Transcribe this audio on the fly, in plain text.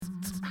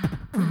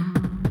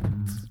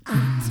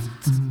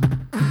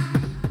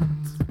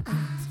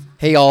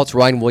Hey y'all, it's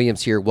Ryan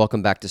Williams here.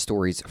 Welcome back to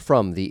Stories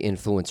from the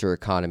Influencer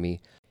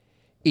Economy.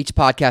 Each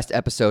podcast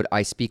episode,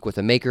 I speak with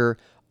a maker,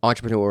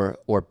 entrepreneur,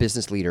 or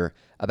business leader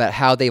about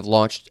how they've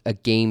launched a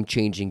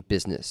game-changing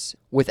business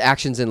with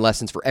actions and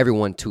lessons for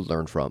everyone to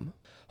learn from.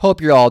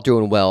 Hope you're all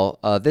doing well.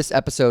 This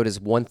episode is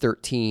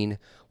 113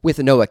 with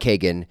Noah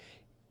Kagan.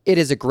 It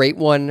is a great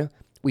one.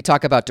 We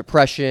talk about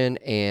depression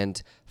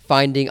and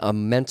finding a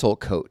mental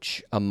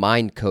coach, a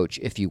mind coach,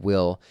 if you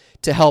will,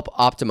 to help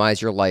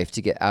optimize your life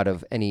to get out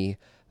of any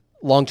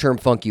long-term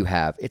funk you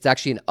have. It's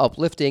actually an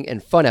uplifting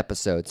and fun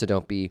episode, so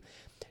don't be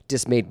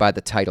dismayed by the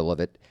title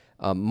of it.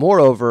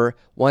 Moreover,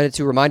 wanted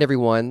to remind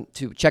everyone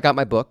to check out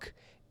my book,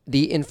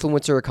 The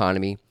Influencer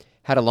Economy,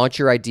 How to Launch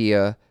Your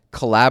Idea,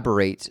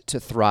 Collaborate to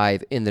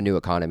Thrive in the New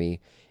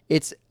Economy.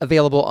 It's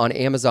available on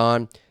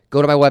Amazon.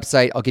 Go to my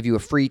website. I'll give you a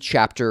free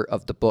chapter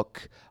of the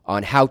book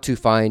on how to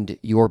find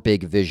your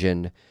big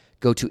vision.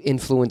 Go to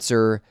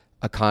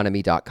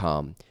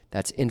influencereconomy.com.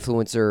 That's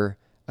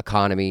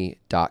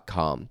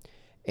influencereconomy.com.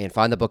 And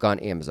find the book on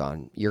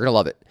Amazon. You're going to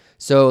love it.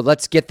 So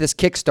let's get this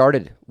kick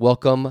started.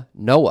 Welcome,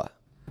 Noah.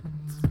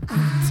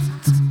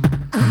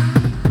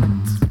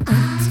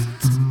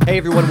 Hey,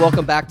 everyone.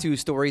 Welcome back to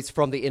Stories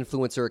from the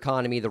Influencer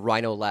Economy, the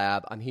Rhino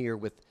Lab. I'm here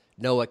with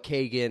Noah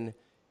Kagan.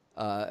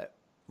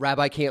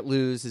 Rabbi Can't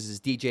Lose is his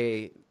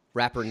DJ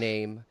rapper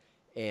name.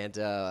 And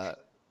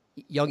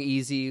Young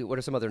Easy. What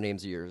are some other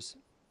names of yours?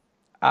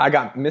 I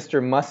got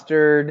Mr.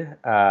 Mustard,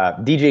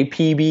 DJ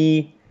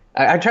PB.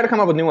 I try to come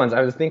up with new ones.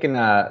 I was thinking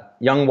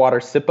Young Water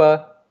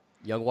Sippa.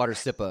 Young Water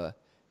Sippa.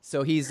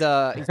 So he's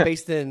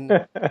based in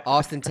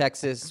Austin,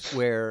 Texas,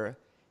 where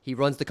he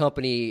runs the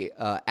company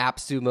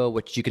AppSumo,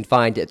 which you can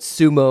find at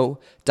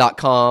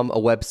sumo.com, a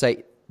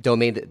website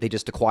domain that they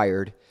just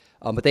acquired.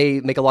 But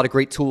they make a lot of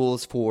great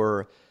tools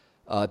for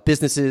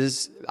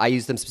businesses. I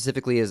use them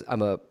specifically as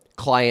I'm a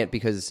client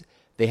because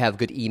they have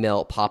good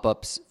email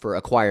pop-ups for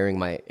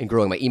acquiring and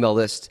growing my email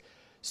list.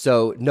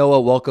 So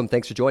Noah, welcome.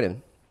 Thanks for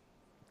joining.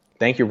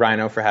 Thank you,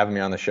 Rhino, for having me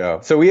on the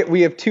show. So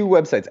we have two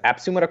websites,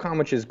 appsumo.com,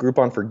 which is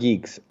Groupon for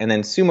geeks, and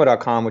then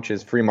sumo.com, which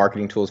is free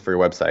marketing tools for your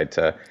website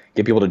to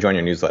get people to join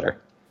your newsletter.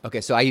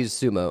 Okay, so I use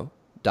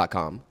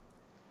sumo.com.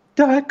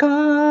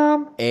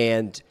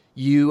 And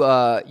you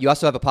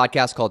also have a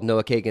podcast called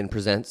Noah Kagan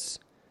Presents,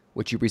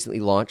 which you recently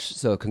launched,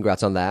 so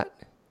congrats on that.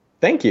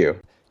 Thank you.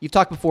 You've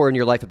talked before in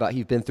your life about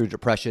you've been through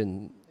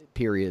depression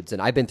periods,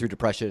 and I've been through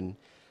depression.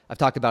 I've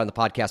talked about it on the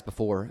podcast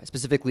before,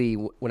 specifically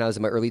when I was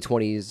in my early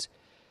 20s.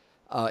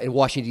 In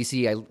Washington,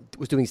 D.C., I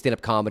was doing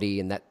stand-up comedy,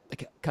 and that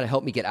kind of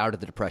helped me get out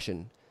of the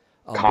depression.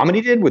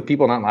 Comedy did? With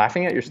people not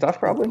laughing at your stuff,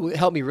 probably? It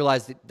helped me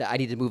realize that I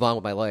need to move on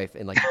with my life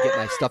and get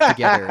my stuff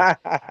together.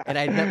 And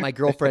I met my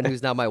girlfriend,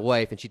 who's now my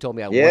wife, and she told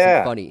me I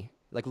wasn't funny.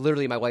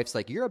 Literally, my wife's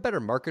like, you're a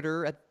better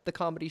marketer at the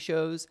comedy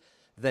shows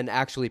than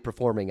actually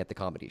performing at the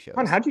comedy shows.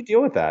 How'd you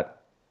deal with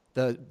that?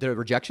 The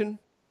rejection?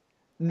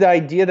 The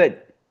idea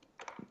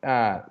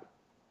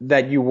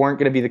that you weren't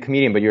going to be the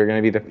comedian, but you were going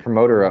to be the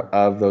promoter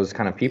of those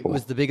kind of people. It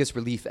was the biggest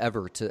relief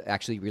ever to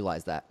actually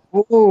realize that.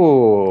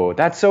 Ooh,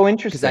 that's so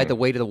interesting. Because I had the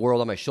weight of the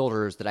world on my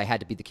shoulders that I had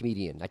to be the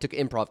comedian. I took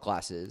improv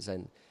classes,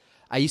 and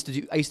I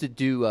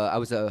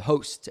was a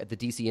host at the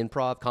DC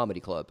Improv Comedy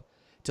Club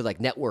to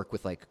network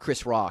with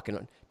Chris Rock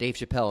and Dave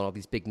Chappelle and all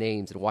these big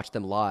names and watch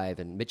them live,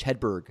 and Mitch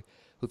Hedberg,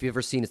 who if you've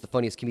ever seen is the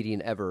funniest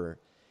comedian ever.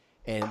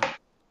 And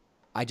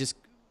I just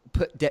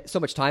put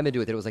so much time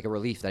into it that it was like a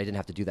relief that I didn't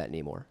have to do that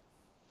anymore.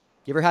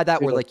 You ever had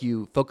that where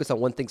you focus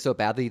on one thing so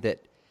badly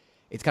that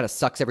it kind of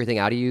sucks everything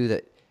out of you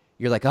that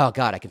you're like, oh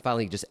God, I can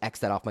finally just X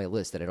that off my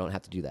list that I don't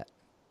have to do that?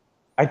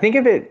 I think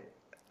of it,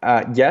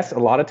 yes, a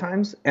lot of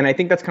times. And I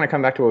think that's kind of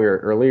come back to what we were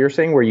earlier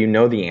saying, where you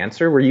know the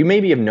answer, where you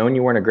maybe have known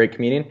you weren't a great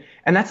comedian.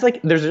 And that's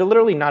there's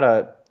literally not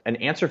an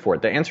answer for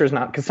it. The answer is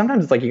not, because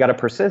sometimes it's you got to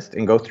persist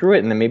and go through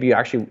it. And then maybe you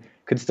actually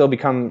could still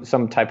become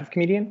some type of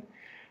comedian.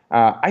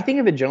 I think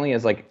of it generally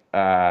as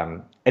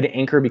an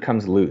anchor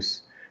becomes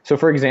loose. So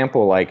for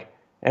example,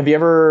 have you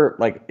ever,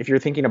 if you're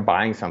thinking of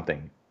buying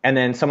something and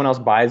then someone else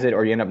buys it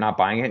or you end up not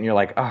buying it and you're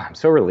like, oh, I'm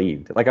so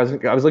relieved. I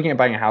was looking at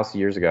buying a house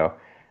years ago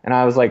and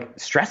I was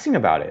stressing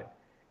about it.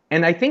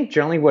 And I think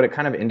generally what it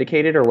kind of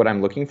indicated or what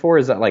I'm looking for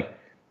is that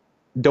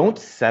don't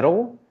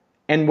settle.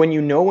 And when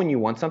you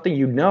want something,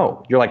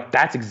 you're like,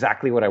 that's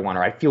exactly what I want,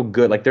 or I feel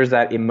good. There's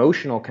that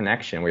emotional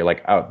connection where you're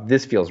like, oh,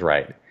 this feels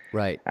right.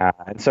 Right.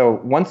 And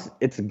so once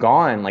it's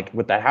gone,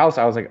 with that house,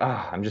 I was like,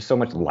 oh, I'm just so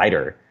much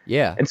lighter.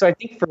 Yeah. And so I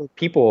think for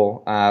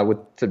people with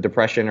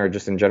depression or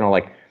just in general,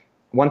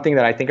 one thing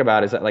that I think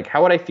about is that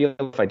how would I feel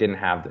if I didn't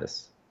have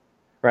this,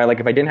 right?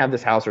 If I didn't have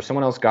this house or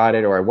someone else got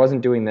it or I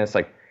wasn't doing this,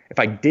 if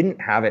I didn't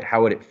have it,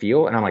 how would it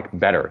feel? And I'm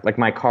better.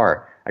 My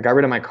car, I got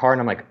rid of my car and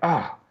I'm like,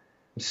 oh,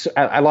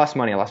 I lost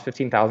money. I lost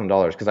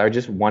 $15,000 because I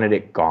just wanted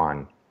it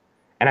gone.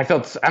 And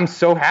I'm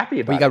so happy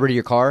about it. But you got rid of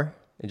your car?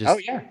 Oh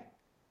yeah.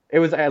 It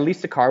was at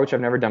least a car, which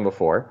I've never done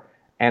before.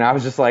 And I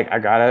was just like,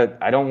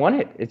 I don't want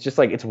it. It's just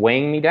it's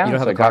weighing me down. You don't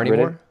have a car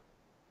anymore?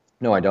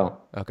 No, I don't.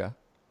 Okay.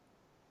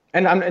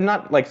 And I'm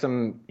not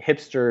some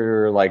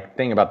hipster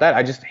thing about that.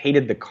 I just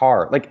hated the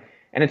car.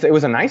 And it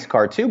was a nice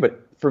car too,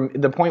 but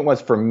the point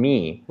was for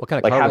me, What kind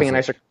of like car having was a it?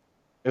 nicer.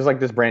 It was like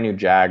this brand new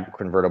Jag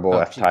convertible Oh,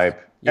 F-Type.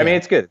 jeez. Yeah. I mean,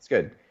 it's good. It's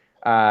good.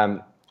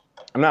 I'm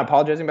not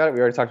apologizing about it. We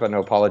already talked about no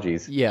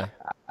apologies. Yeah.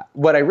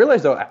 What I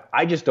realized though,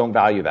 I just don't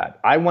value that.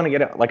 I want to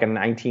get like a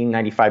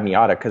 1995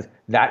 Miata because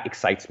that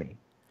excites me.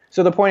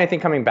 So the point I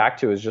think coming back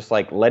to is just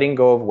like letting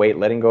go of weight,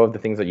 letting go of the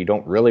things that you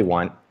don't really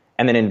want,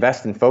 and then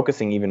invest in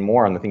focusing even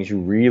more on the things you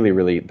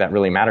that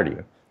really matter to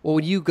you. Well,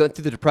 when you go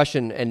through the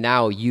depression and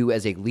now you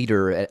as a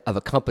leader of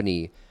a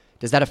company,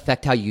 does that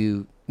affect how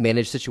you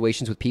manage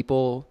situations with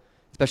people,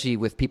 especially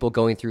with people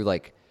going through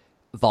like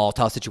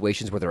volatile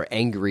situations where they're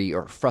angry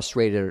or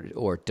frustrated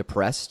or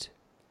depressed?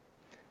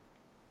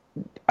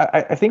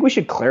 I think we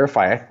should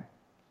clarify.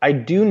 I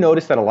do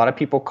notice that a lot of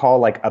people call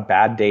like a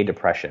bad day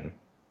depression.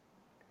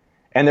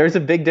 And there's a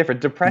big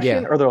difference.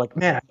 Depression, or they're like,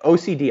 man,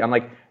 OCD. I'm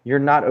like, you're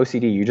not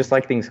OCD. You just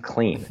like things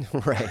clean.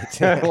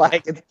 Right.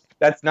 Like,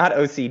 that's not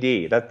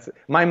OCD.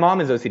 My mom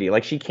is OCD.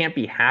 Like, she can't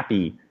be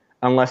happy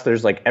unless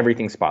there's like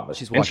everything spotless.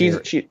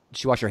 She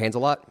wash her hands a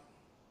lot?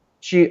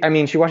 She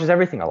washes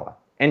everything a lot.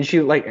 And she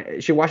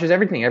washes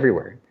everything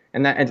everywhere.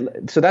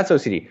 So that's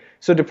OCD.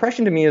 So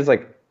depression to me is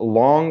like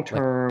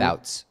long-term, like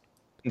bouts,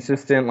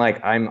 consistent,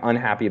 like I'm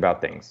unhappy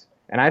about things.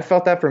 And I've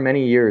felt that for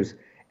many years.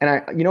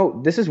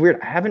 And this is weird.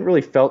 I haven't really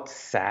felt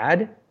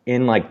sad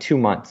in like 2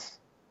 months.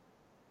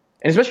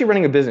 And especially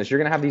running a business, you're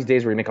going to have these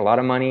days where you make a lot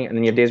of money and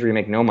then you have days where you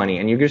make no money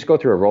and you just go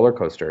through a roller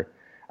coaster.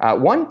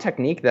 One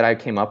technique that I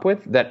came up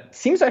with that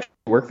seems to actually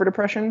work for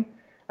depression,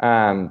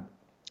 I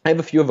have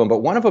a few of them,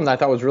 but one of them that I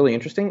thought was really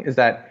interesting is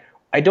that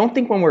I don't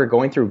think when we're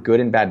going through good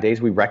and bad days,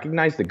 we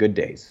recognize the good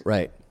days.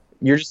 Right.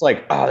 You're just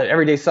like, oh,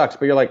 every day sucks.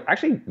 But you're like,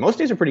 actually, most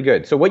days are pretty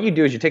good. So what you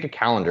do is you take a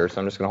calendar.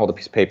 So I'm just going to hold a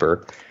piece of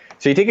paper.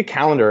 So you take a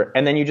calendar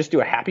and then you just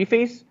do a happy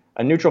face,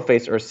 a neutral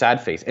face, or a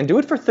sad face, and do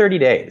it for 30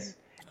 days.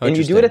 And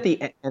you do it at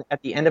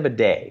the end of a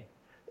day.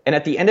 And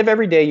at the end of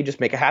every day, you just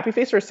make a happy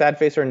face or a sad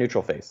face or a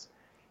neutral face.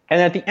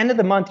 And at the end of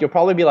the month, you'll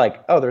probably be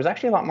like, oh, there's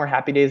actually a lot more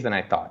happy days than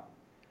I thought.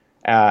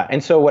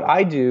 And so what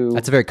I do...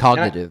 That's a very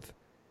cognitive.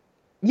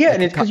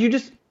 And it's because you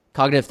just...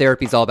 Cognitive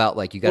therapy is all about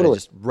like, you got to Totally.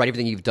 just write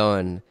everything you've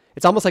done.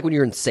 It's almost like when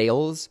you're in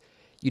sales,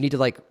 you need to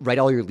like write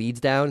all your leads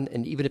down.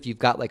 And even if you've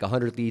got like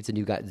 100 leads and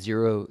you've got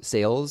 0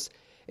 sales,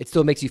 it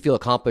still makes you feel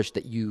accomplished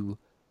that you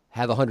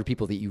have 100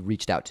 people that you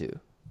reached out to.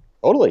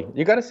 Totally.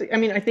 You got to see,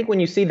 I think when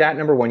you see that,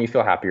 number one, you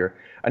feel happier.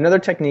 Another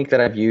technique that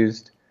I've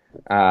used,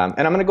 and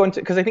I'm going to go into,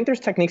 because I think there's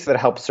techniques that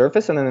help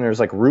surface, and then there's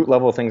like root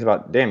level things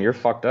about, damn, you're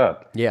fucked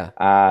up.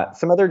 Yeah.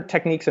 Some other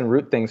techniques and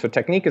root things. So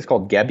technique is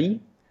called Gebi.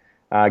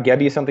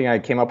 Gebi is something I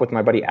came up with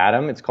my buddy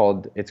Adam.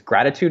 It's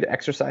gratitude,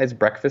 exercise,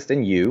 breakfast,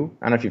 and you.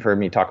 I don't know if you've heard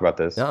me talk about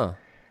this. No.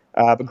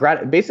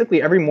 But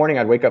basically every morning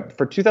I'd wake up.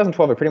 For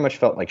 2012, I pretty much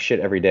felt like shit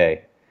every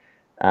day.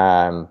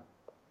 And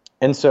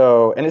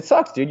it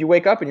sucks, dude. You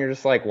wake up and you're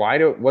just like,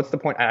 what's the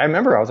point? I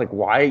remember I was like,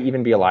 why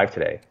even be alive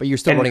today? But you're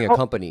still running a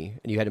company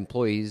and you had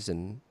employees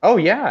and... Oh,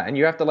 yeah. And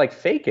you have to like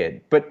fake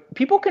it. But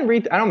people can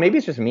read, I don't know, maybe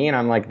it's just me and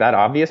I'm like that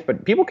obvious,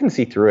 but people can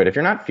see through it. If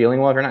you're not feeling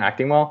well, if you're not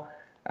acting well,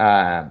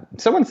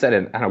 someone said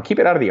it, I don't know, keep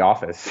it out of the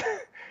office.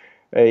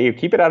 You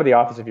keep it out of the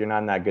office if you're not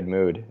in that good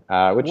mood,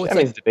 which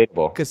is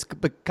debatable.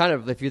 But kind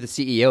of, if you're the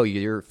CEO,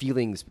 your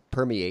feelings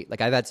permeate.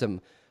 Like I've had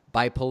some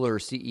bipolar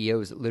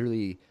CEOs that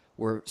literally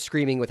were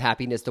screaming with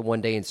happiness the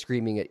one day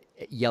and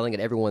yelling at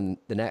everyone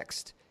the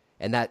next.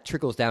 And that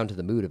trickles down to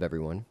the mood of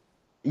everyone.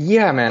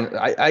 Yeah, man.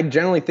 I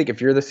generally think if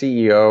you're the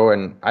CEO,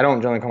 and I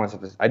don't call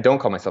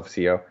myself a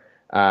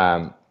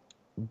CEO,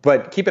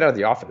 but keep it out of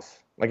the office.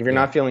 Like if you're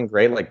not feeling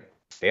great, like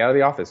stay out of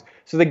the office.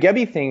 So the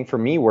Gebi thing for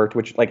me worked,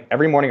 which like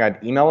every morning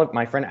I'd email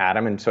my friend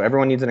Adam, and so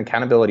everyone needs an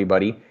accountability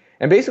buddy.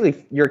 And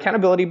basically your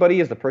accountability buddy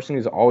is the person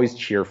who's always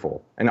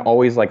cheerful and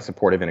always like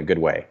supportive in a good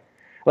way.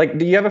 Like,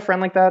 do you have a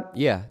friend like that?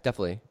 Yeah,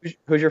 definitely.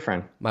 Who's your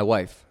friend? My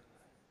wife.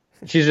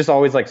 She's just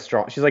always like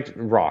strong. She's like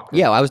rock.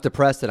 Yeah, I was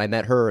depressed and I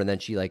met her and then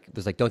she like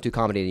was like, don't do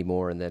comedy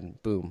anymore. And then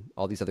boom,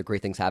 all these other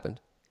great things happened.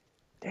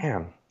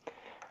 Damn.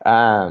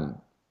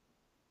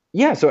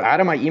 Yeah, so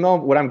Adam, I email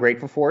what I'm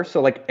grateful for.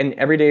 So like, and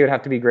every day I would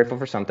have to be grateful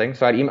for something.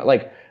 So I'd email,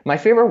 like, my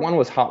favorite one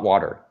was hot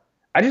water.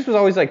 I just was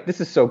always like,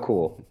 this is so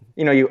cool.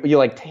 You know, you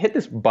like hit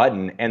this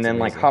button and then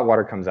like hot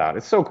water comes out.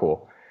 It's so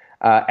cool.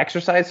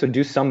 Exercise, so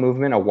do some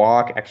movement, a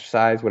walk,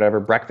 exercise, whatever.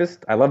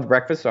 Breakfast, I loved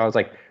breakfast. So I was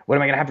like, what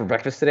am I going to have for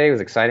breakfast today? It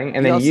was exciting.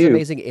 And then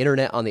amazing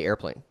internet on the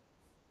airplane.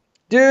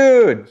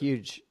 Dude.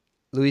 Huge.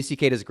 Louis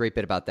C.K. does a great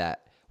bit about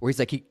that. Where he's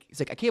like,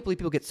 I can't believe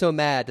people get so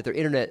mad that their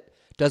internet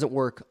doesn't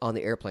work on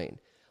the airplane.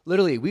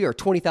 Literally, we are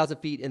 20,000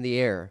 feet in the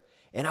air,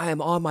 and I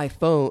am on my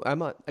phone.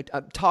 I'm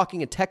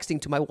talking and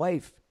texting to my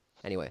wife.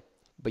 Anyway,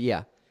 but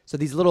yeah. So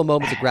these little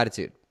moments of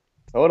gratitude.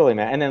 Totally,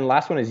 man. And then the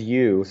last one is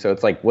you. So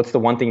it's like, what's the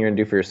one thing you're going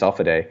to do for yourself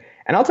a day?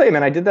 And I'll tell you,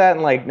 man, I did that,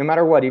 and like, no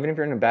matter what, even if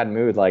you're in a bad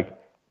mood, like,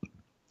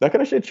 that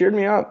kind of shit cheered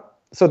me up.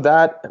 So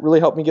that really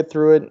helped me get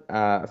through it.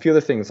 A few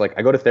other things, like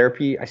I go to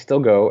therapy. I still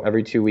go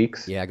every 2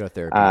 weeks. Yeah, I go to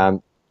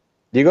therapy.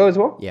 Do you go as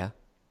well? Yeah.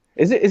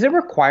 Is it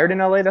required in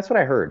LA? That's what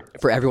I heard.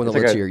 For everyone that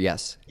lives here,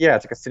 yes. Yeah,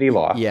 it's like a city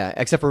law. Yeah,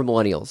 except for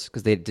millennials,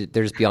 because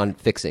they're just beyond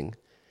fixing.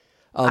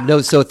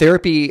 No, so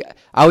therapy,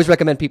 I always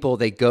recommend people,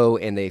 they go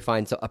and they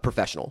find a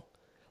professional.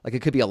 Like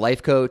it could be a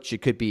life coach,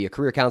 it could be a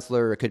career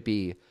counselor, it could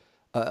be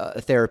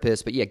a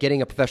therapist. But yeah,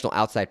 getting a professional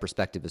outside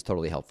perspective is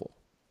totally helpful.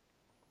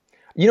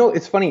 You know,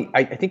 it's funny.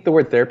 I think the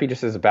word therapy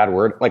just is a bad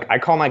word. Like I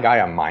call my guy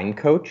a mind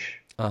coach.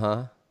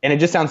 Uh-huh. And it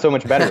just sounds so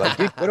much better. Like,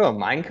 dude, go to a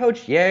mind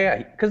coach? Yeah.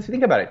 Because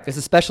think about it. It's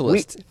a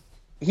specialist.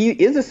 He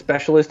is a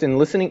specialist in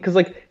listening because,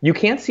 like, you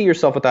can't see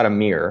yourself without a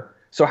mirror.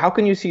 So how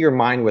can you see your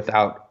mind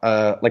without,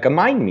 like, a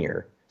mind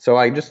mirror? So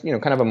I just,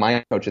 kind of a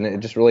mind coach. And it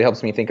just really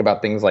helps me think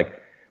about things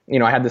like,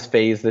 I had this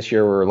phase this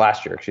year or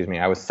last year,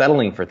 I was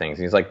settling for things.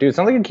 And he's like, dude, it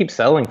sounds like you keep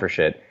settling for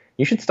shit.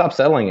 You should stop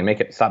settling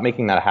and stop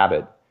making that a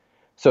habit.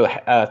 So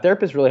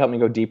therapists really helped me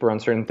go deeper on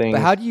certain things.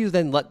 But how do you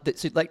then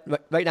so like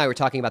right now we're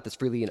talking about this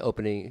freely and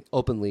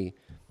openly,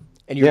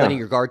 and you're letting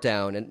your guard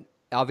down, and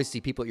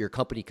obviously people at your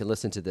company can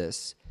listen to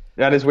this.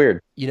 That is weird.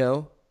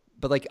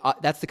 But like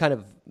that's the kind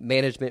of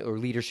management or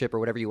leadership or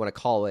whatever you want to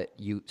call it,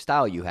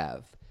 style you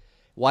have.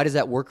 Why does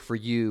that work for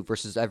you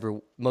versus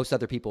most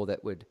other people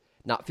that would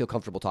not feel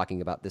comfortable talking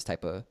about this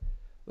type of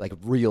like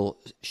real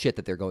shit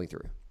that they're going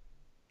through?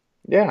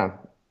 Yeah,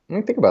 let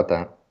me think about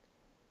that.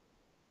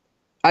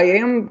 I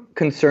am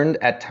concerned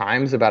at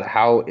times about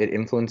how it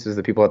influences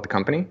the people at the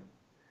company.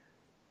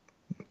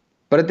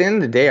 But at the end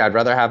of the day, I'd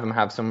rather have them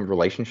have some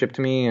relationship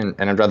to me, and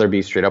I'd rather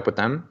be straight up with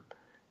them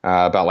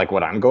about like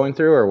what I'm going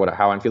through or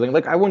how I'm feeling.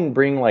 Like I wouldn't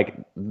bring like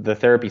the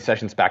therapy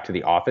sessions back to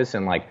the office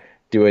and like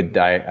do a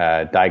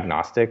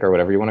diagnostic or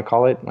whatever you want to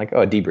call it, like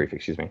a debrief,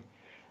 excuse me.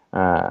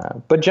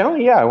 But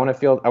generally, yeah, I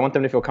want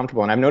them to feel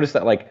comfortable, and I've noticed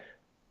that like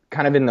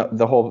kind of in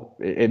the whole,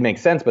 it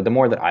makes sense, but the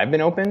more that I've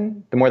been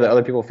open, the more that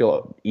other people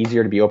feel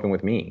easier to be open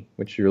with me,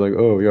 which you're like,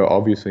 oh yeah,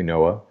 obviously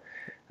Noah.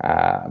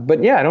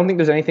 But yeah, I don't think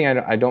there's anything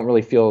I don't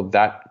really feel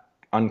that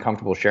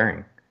uncomfortable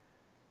sharing.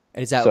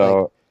 And is that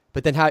like,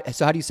 but then how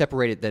do you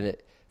separate it then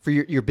for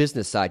your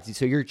business side?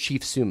 So you're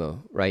chief sumo,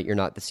 right? You're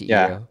not the CEO.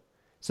 Yeah.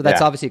 So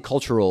that's obviously a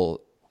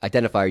cultural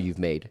identifier you've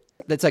made.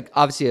 That's like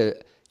obviously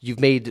you've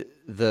made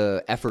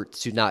the effort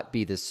to not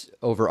be this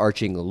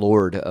overarching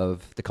lord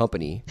of the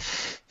company.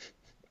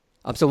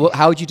 So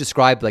how would you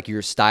describe like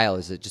your style?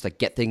 Is it just like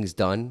get things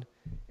done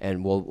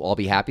and we'll all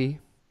be happy?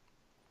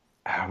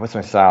 What's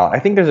my style? I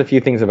think there's a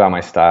few things about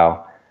my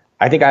style.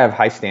 I think I have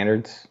high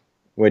standards,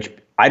 which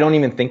I don't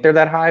even think they're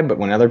that high, but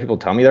when other people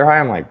tell me they're high,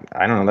 I'm like,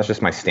 I don't know, that's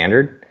just my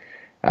standard.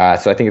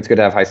 So I think it's good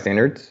to have high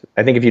standards.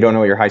 I think if you don't know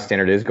what your high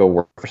standard is, go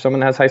work for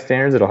someone that has high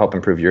standards. It'll help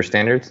improve your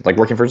standards. Like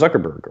working for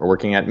Zuckerberg or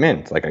working at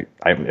Mint. Like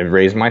I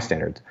raised my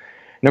standards.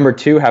 Number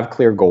 2, have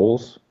clear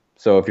goals.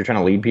 So if you're trying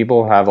to lead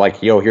people, have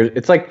like,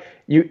 it's like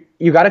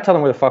you got to tell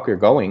them where the fuck you're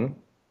going,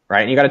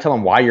 right? And you got to tell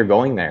them why you're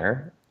going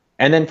there.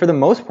 And then for the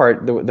most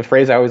part, the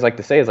phrase I always like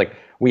to say is like,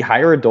 we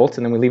hire adults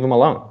and then we leave them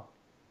alone.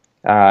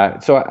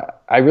 So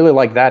I really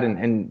like that.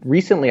 And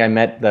recently I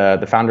met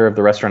the founder of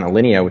the restaurant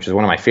Alinea, which is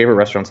one of my favorite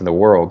restaurants in the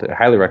world. I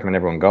highly recommend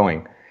everyone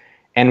going.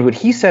 And what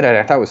he said,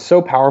 I thought was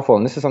so powerful,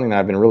 and this is something that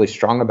I've been really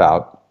strong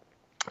about,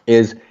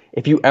 is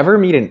if you ever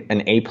meet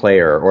an A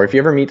player, or if you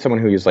ever meet someone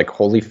who is like,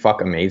 holy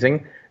fuck,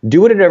 amazing,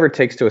 do whatever it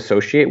takes to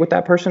associate with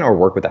that person or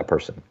work with that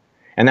person.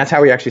 And that's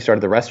how we actually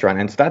started the restaurant.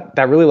 And so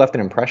that really left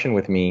an impression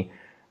with me,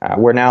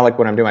 where now, like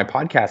when I'm doing my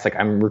podcast, like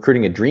I'm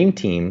recruiting a dream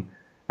team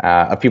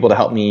of people to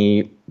help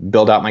me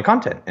build out my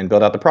content and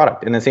build out the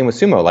product. And the same with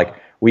Sumo. Like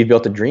we've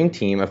built a dream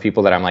team of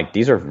people that I'm like,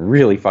 these are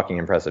really fucking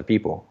impressive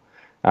people.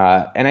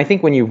 And I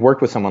think when you've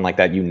worked with someone like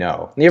that, you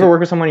ever work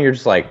with someone and you're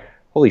just like,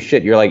 holy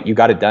shit, you're like, you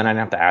got it done. I didn't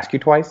have to ask you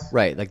twice.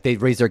 Right. Like they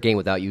raise their game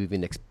without you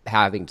even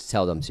having to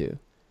tell them to.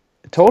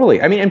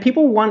 Totally. I mean, and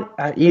people want,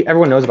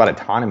 everyone knows about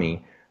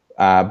autonomy,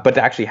 but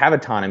to actually have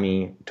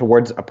autonomy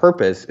towards a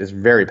purpose is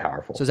very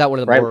powerful. So is that one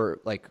of the more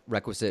like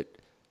requisite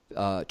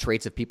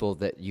traits of people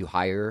that you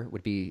hire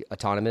would be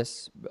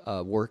autonomous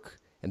work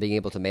and being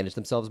able to manage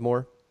themselves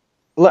more?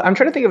 I'm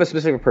trying to think of a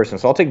specific person.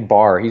 So I'll take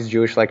Bar. He's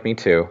Jewish like me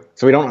too.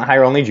 So we don't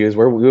hire only Jews.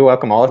 We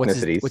welcome all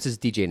ethnicities. What's his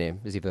DJ name?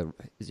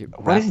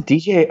 What is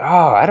DJ?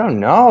 Oh, I don't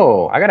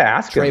know. I got to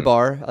ask him. Trey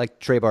Bar. Like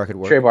Trey Bar could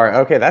work. Trey Bar.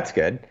 Okay, that's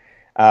good.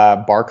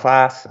 Bar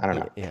class. I don't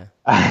know. Yeah.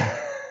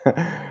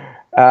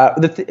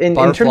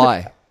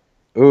 Barfly.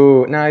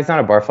 Ooh, no, he's not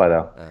a barfly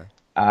though.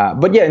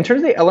 But yeah, in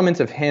terms of the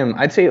elements of him,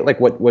 I'd say like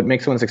what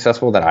makes someone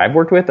successful that I've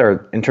worked with,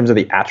 or in terms of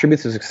the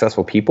attributes of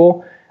successful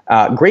people,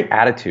 great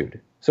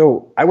attitude.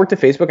 So I worked at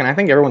Facebook, and I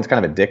think everyone's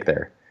kind of a dick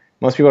there.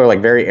 Most people are like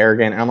very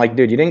arrogant, and I'm like,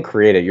 dude, you didn't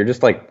create it. You're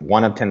just like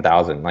one of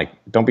 10,000. Like,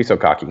 don't be so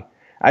cocky.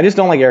 I just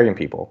don't like arrogant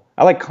people.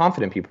 I like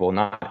confident people,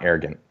 not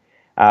arrogant.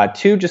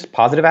 2, just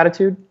positive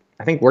attitude.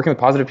 I think working with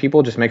positive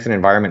people just makes an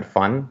environment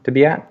fun to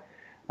be at.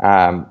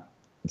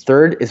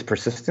 3rd is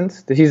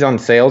persistence. He's on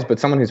sales, but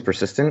someone who's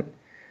persistent.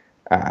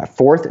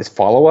 4th is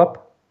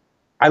follow-up.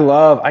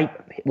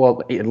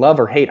 Love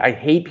or hate. I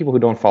hate people who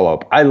don't follow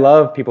up. I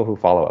love people who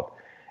follow up.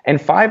 And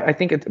 5, I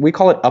think we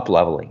call it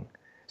up-leveling.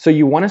 So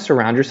you want to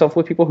surround yourself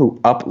with people who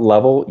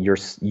up-level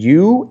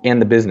you and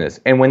the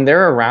business. And when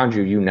they're around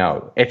you, you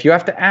know. If you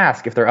have to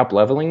ask if they're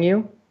up-leveling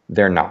you,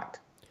 they're not.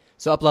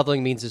 So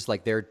up-leveling means just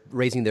like they're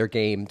raising their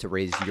game to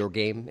raise your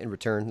game in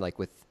return, like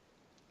with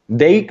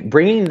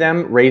Bringing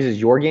them raises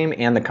your game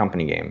and the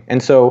company game.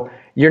 And so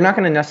you're not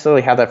going to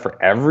necessarily have that for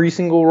every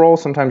single role.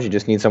 Sometimes you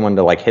just need someone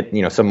to like hit,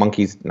 some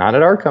monkeys, not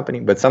at our company,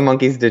 but some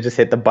monkeys to just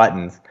hit the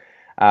buttons.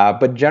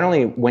 But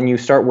generally, when you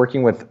start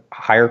working with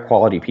higher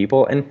quality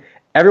people, and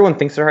everyone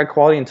thinks they're high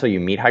quality until you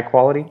meet high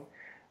quality.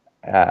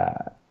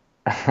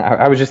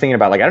 I was just thinking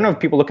about, like, I don't know if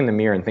people look in the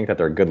mirror and think that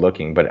they're good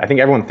looking, but I think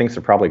everyone thinks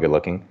they're probably good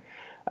looking.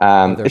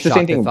 They're it's the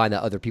same thing. To find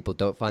that other people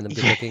don't find them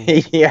good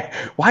looking. Yeah.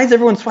 Why is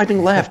everyone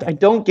swiping left? I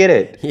don't get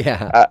it.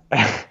 Yeah.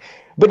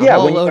 But I'm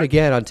all alone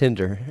again on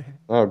Tinder.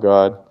 Oh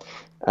God,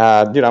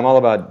 dude, I'm all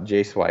about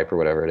JSwipe or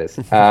whatever it is.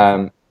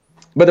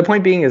 But the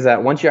point being is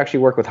that once you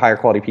actually work with higher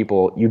quality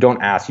people, you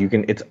don't ask.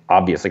 It's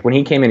obvious. Like when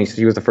he came in,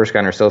 he was the first guy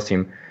on our sales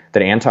team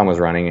that Anton was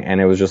running,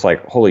 and it was just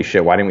like, holy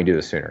shit, why didn't we do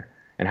this sooner?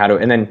 And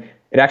then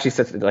it actually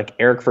sets like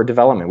Eric for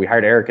development. We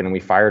hired Eric, and then we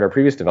fired our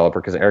previous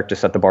developer because Eric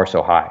just set the bar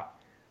so high.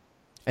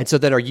 And so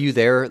then, are you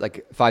there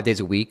like 5 days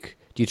a week?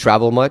 Do you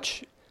travel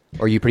much,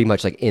 or are you pretty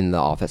much like in the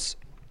office?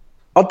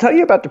 I'll tell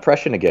you about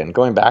depression again.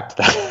 Going back to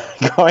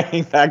that,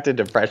 going back to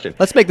depression.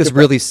 Let's make this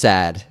really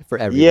sad for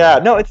everyone. Yeah,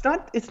 no, it's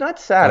not. It's not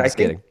sad. I'm just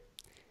kidding.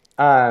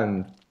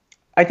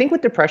 I think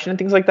with depression and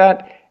things like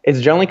that, it's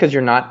generally because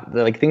you're not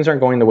like things aren't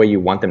going the way you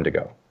want them to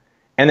go,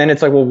 and then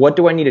it's like, well, what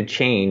do I need to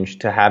change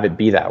to have it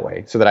be that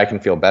way so that I can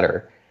feel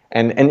better?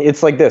 And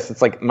it's like this.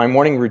 It's like my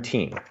morning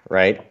routine,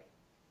 right?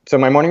 So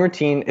my morning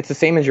routine, it's the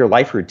same as your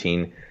life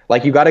routine.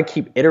 Like you got to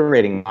keep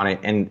iterating on it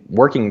and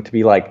working to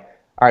be like,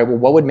 all right, well,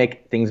 what would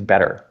make things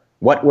better?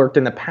 What worked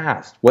in the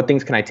past? What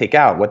things can I take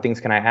out? What things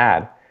can I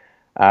add?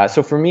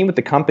 So for me with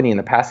the company in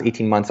the past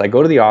 18 months, I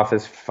go to the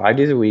office 5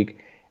 days a week,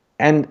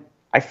 and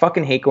I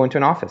fucking hate going to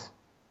an office.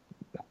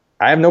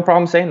 I have no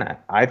problem saying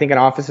that. I think an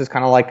office is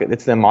kind of like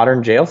it's the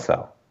modern jail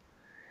cell.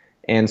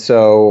 And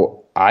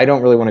so I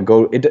don't really want to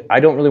go. I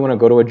don't really want to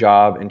go to a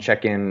job and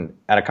check in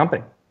at a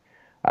company.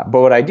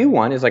 But what I do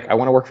want is like I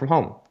want to work from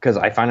home because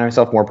I find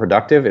myself more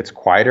productive. It's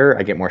quieter.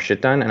 I get more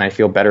shit done, and I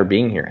feel better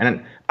being here.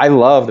 And I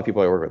love the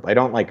people I work with. I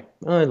don't like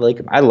I like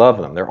them. I love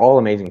them. They're all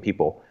amazing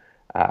people.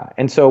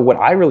 And so what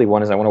I really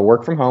want is I want to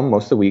work from home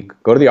most of the week,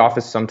 go to the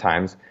office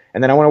sometimes,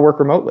 and then I want to work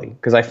remotely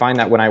because I find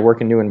that when I work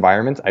in new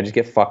environments, I just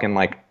get fucking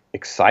like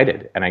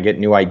excited and I get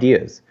new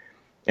ideas.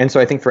 And so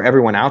I think for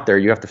everyone out there,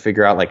 you have to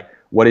figure out like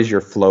what is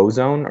your flow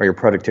zone or your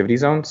productivity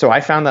zone. So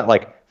I found that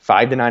like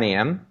 5 to 9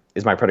 a.m.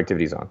 is my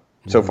productivity zone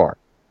so far.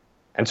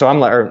 And so I'm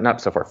like, or not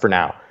so far, for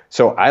now.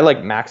 So I like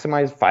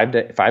maximize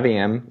 5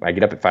 a.m. I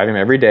get up at 5 a.m.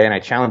 every day, and I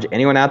challenge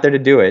anyone out there to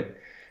do it.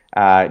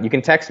 You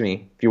can text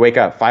me if you wake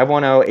up,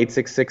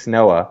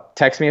 510-866-NOAH.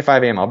 Text me at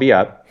 5 a.m. I'll be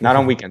up. Not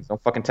on weekends.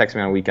 Don't fucking text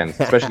me on weekends,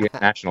 especially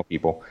international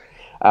people.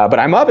 But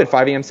I'm up at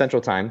 5 a.m.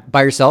 Central Time.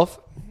 By yourself?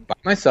 By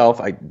myself.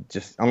 I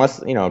just,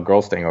 unless, a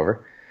girl's staying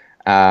over.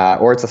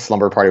 Or it's a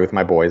slumber party with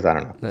my boys. I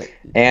don't know.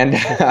 And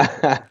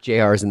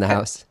JR's in the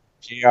house.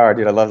 JR,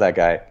 dude, I love that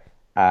guy.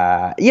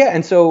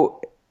 And so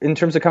in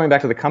terms of coming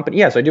back to the company,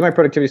 so I do my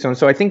productivity zone.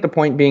 So I think the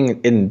point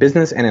being in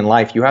business and in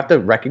life, you have to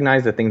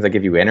recognize the things that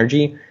give you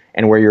energy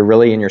and where you're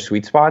really in your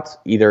sweet spots,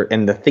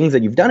 and the things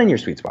that you've done in your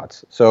sweet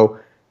spots. So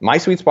my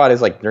sweet spot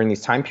is like during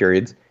these time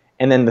periods,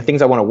 and then the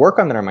things I want to work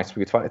on that are my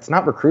sweet spot, it's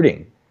not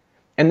recruiting.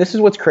 And this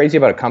is what's crazy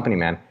about a company,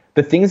 man.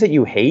 The things that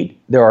you hate,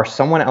 there are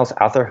someone else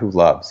out there who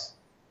loves.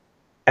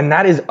 And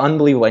that is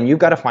unbelievable. And you've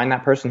got to find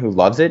that person who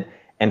loves it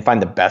and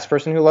find the best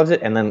person who loves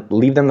it and then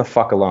leave them the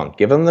fuck alone.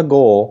 Give them the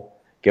goal.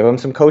 Give them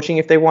some coaching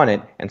if they want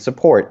it and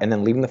support, and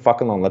then leave them the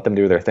fuck alone. Let them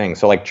do their thing.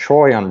 So like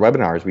Troy on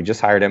webinars, we just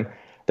hired him.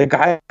 The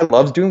guy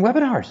loves doing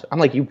webinars. I'm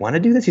like, you want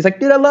to do this? He's like,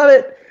 dude, I love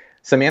it.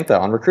 Samantha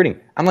on recruiting.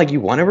 I'm like, you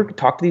want to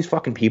talk to these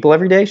fucking people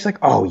every day? She's like,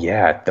 oh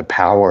yeah, the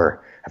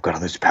power. I've got all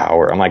this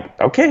power. I'm like,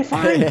 okay,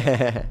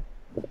 fine.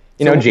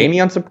 Jamie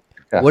on support.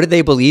 Yeah. What do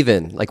they believe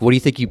in? Like, what do you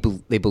think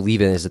they believe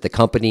in? Is it the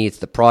company? It's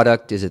the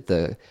product? Is it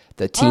the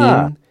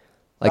team?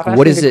 Like,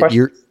 what is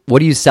it?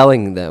 What are you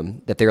selling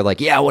them that they're like,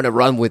 yeah, I want to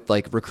run with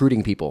like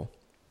recruiting people?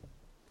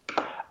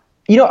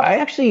 If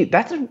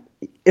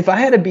I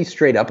had to be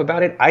straight up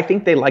about it, I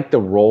think they like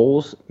the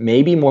roles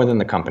maybe more than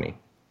the company.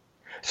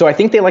 So I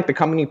think they like the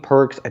company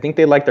perks. I think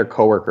they like their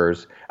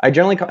coworkers. I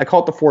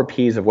call it the 4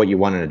 Ps of what you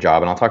want in a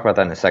job, and I'll talk about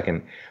that in a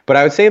second. But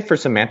I would say for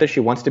Samantha, she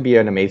wants to be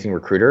an amazing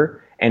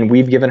recruiter, and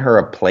we've given her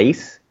a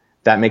place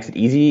that makes it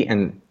easy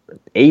and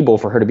able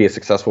for her to be a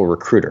successful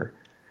recruiter.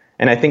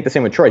 And I think the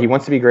same with Troy. He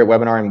wants to be a great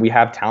webinar, and we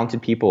have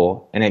talented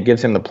people, and it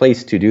gives him the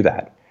place to do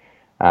that.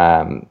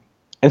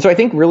 And so I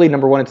think really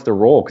number one, it's the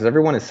role, because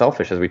everyone is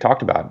selfish, as we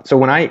talked about. So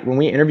when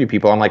we interview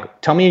people, I'm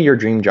like, tell me your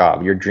dream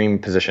job, your dream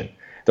position.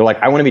 They're like,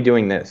 I want to be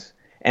doing this.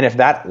 And if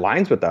that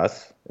aligns with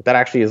us, if that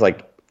actually is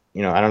like,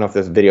 I don't know if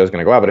this video is going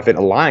to go out, but if it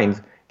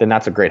aligns, then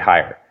that's a great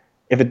hire.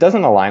 If it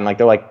doesn't align, like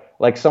they're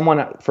like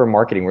someone for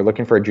marketing, we're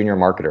looking for a junior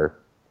marketer.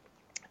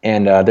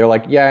 And they're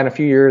like, yeah, in a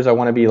few years, I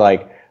want to be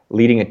like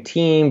leading a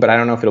team, but I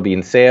don't know if it'll be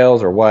in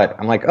sales or what.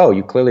 I'm like, oh,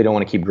 you clearly don't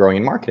want to keep growing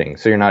in marketing,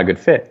 so you're not a good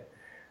fit.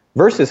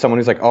 Versus someone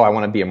who's like, oh, I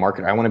want to be a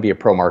marketer. I want to be a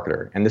pro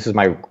marketer. And this is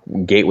my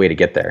gateway to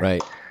get there.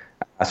 Right.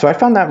 So I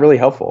found that really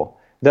helpful.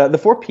 The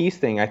 4 Ps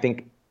thing, I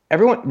think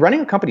everyone running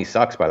a company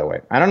sucks, by the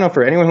way. I don't know,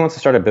 for anyone who wants to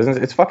start a business,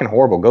 it's fucking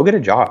horrible. Go get a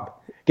job.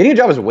 Getting a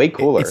job is way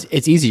cooler.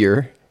 It's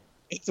easier.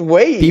 It's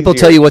way easier. People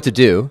tell you what to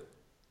do.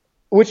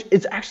 Which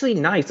is actually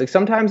nice. Like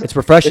sometimes it's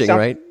refreshing,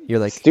 right? You're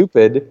like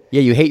stupid.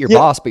 Yeah, you hate your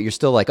boss, but you're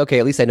still like, okay,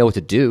 at least I know what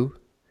to do.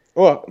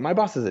 Well, my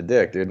boss is a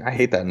dick, dude. I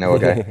hate that Noah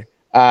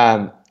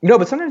guy. No,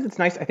 but sometimes it's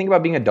nice. I think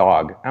about being a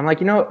dog. I'm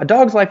like, a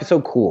dog's life is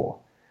so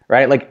cool,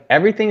 right? Like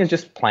everything is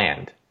just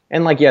planned.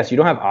 And like, yes, you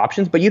don't have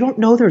options, but you don't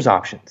know there's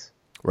options.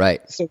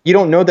 Right. So you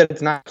don't know that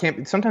it's not,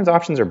 sometimes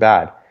options are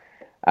bad.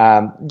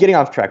 Getting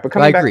off track, but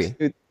coming back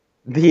to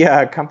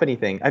the company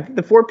thing, I think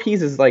the 4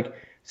 Ps is like,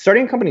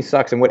 starting a company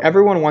sucks, and what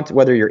everyone wants,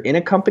 whether you're in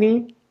a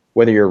company,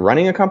 whether you're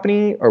running a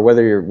company, or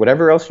whether you're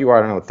whatever else you are,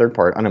 I don't know, third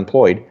part,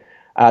 unemployed,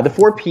 the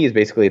 4 Ps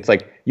basically, it's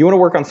like you want to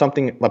work on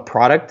something, a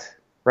product,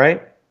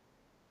 right?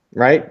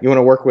 Right? You want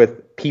to work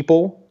with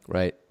people,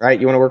 right?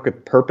 You want to work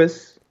with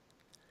purpose,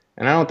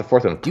 and I don't know what the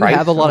fourth one. Do you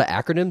have a lot of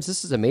acronyms?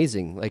 This is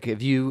amazing. Like,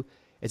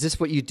 is this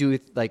what you do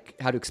with like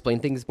how to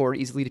explain things more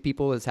easily to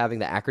people? Is having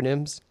the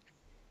acronyms?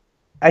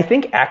 I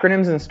think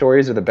acronyms and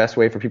stories are the best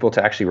way for people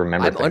to actually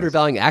remember I'm things.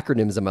 undervaluing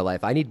acronyms in my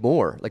life. I need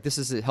more. Like, this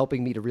is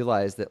helping me to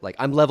realize that like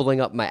I'm leveling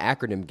up my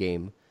acronym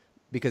game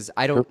because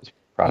I don't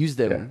use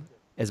them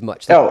as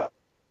much. Purpose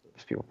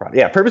people product.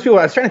 Yeah, purpose people.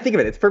 I was trying to think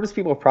of it. It's purpose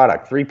people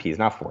product. 3 Ps,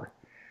 not 4.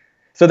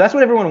 So that's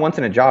what everyone wants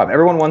in a job.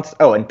 Everyone wants.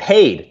 Oh, and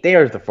paid.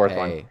 There's the 4th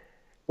one.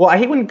 Well, I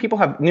hate when people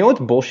have. You know what's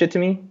bullshit to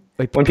me?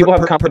 Wait, when people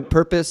have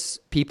purpose,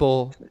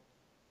 people,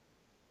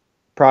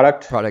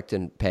 product,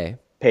 and pay.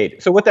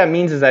 Paid. So what that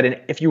means is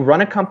that if you run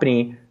a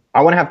company,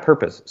 I want to have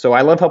purpose. So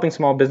I love helping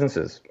small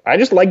businesses. I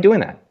just like doing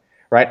that,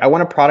 right? I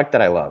want a product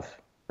that I love,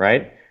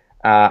 right?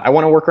 I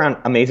want to work around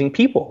amazing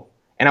people,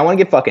 and I want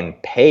to get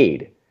fucking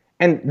paid.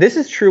 And this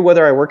is true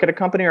whether I work at a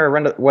company or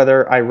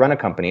whether I run a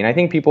company. And I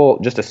think people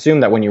just assume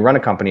that when you run a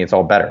company, it's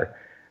all better.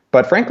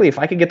 But frankly, if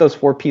I could get those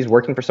 4 Ps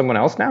working for someone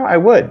else now, I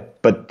would.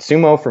 But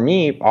Sumo, for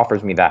me,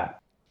 offers me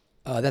that.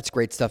 That's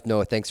great stuff,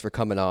 Noah. Thanks for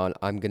coming on.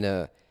 I'm going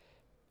to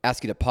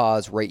ask you to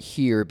pause right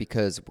here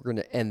because we're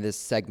going to end this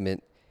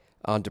segment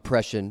on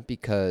depression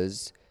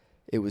because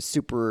it was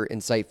super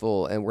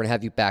insightful, and we're going to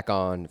have you back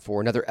on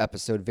for another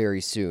episode very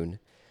soon.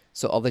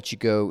 So I'll let you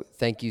go.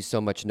 Thank you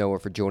so much, Noah,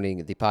 for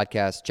joining the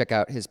podcast. Check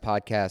out his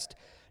podcast,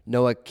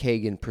 Noah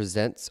Kagan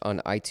Presents, on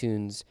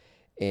iTunes,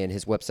 and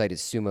his website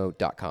is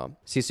sumo.com.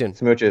 See you soon.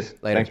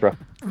 Smooches. Later. Thanks, bro.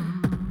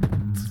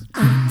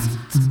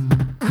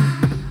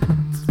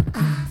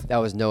 That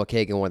was Noah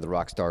Kagan, one of the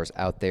rock stars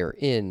out there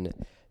in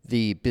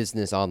the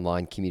business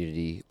online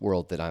community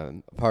world that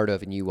I'm a part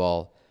of, and you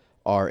all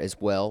are as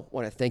well. I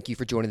want to thank you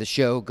for joining the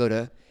show. Go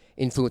to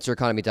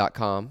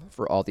influencereconomy.com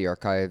for all the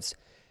archives.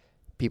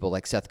 People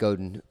like Seth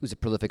Godin, who's a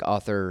prolific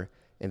author,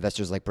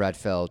 investors like Brad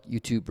Feld,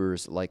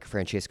 YouTubers like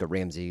Francesca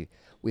Ramsey.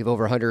 We have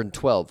over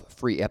 112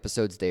 free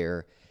episodes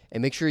there.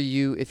 And make sure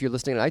if you're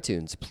listening on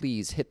iTunes,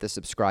 please hit the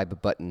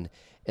subscribe button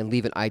and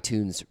leave an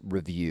iTunes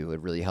review.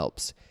 It really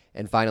helps.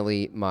 And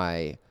finally,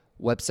 my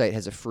website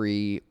has a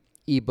free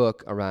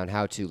ebook around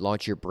how to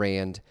launch your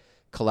brand,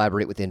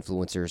 collaborate with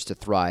influencers to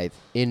thrive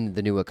in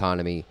the new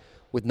economy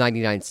with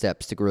 99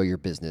 steps to grow your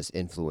business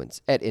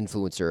influence at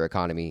Influencer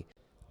Economy.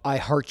 I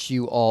heart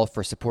you all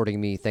for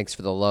supporting me. Thanks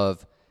for the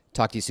love.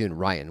 Talk to you soon.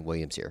 Ryan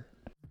Williams here.